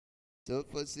Se eu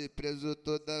fosse preso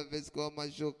toda vez que eu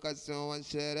machucasse uma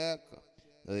xereca,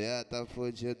 eu ia tá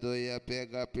fudido, ia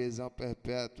pegar prisão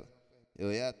perpétua. Eu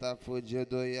ia tá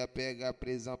fudido, ia pegar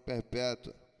prisão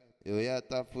perpétua. Eu ia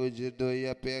tá fudido,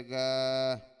 ia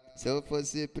pegar. Se eu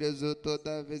fosse preso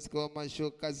toda vez que eu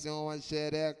machucasse uma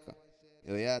xereca,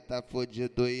 eu ia tá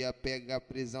fudido, ia pegar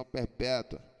prisão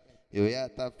perpétua. Eu ia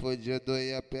tá fudido,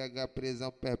 ia pegar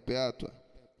prisão perpétua.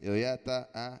 Eu ia tá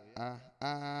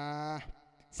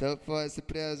Se eu fosse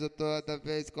preso toda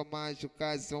vez que eu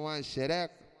machucasse uma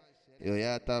xereca, eu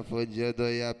ia tá fudido,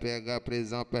 ia pegar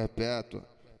prisão perpétua.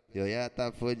 Eu ia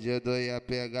tá fudido, ia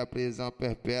pegar prisão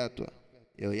perpétua.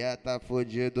 Eu ia tá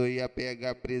fudido, ia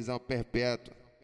pegar prisão perpétua.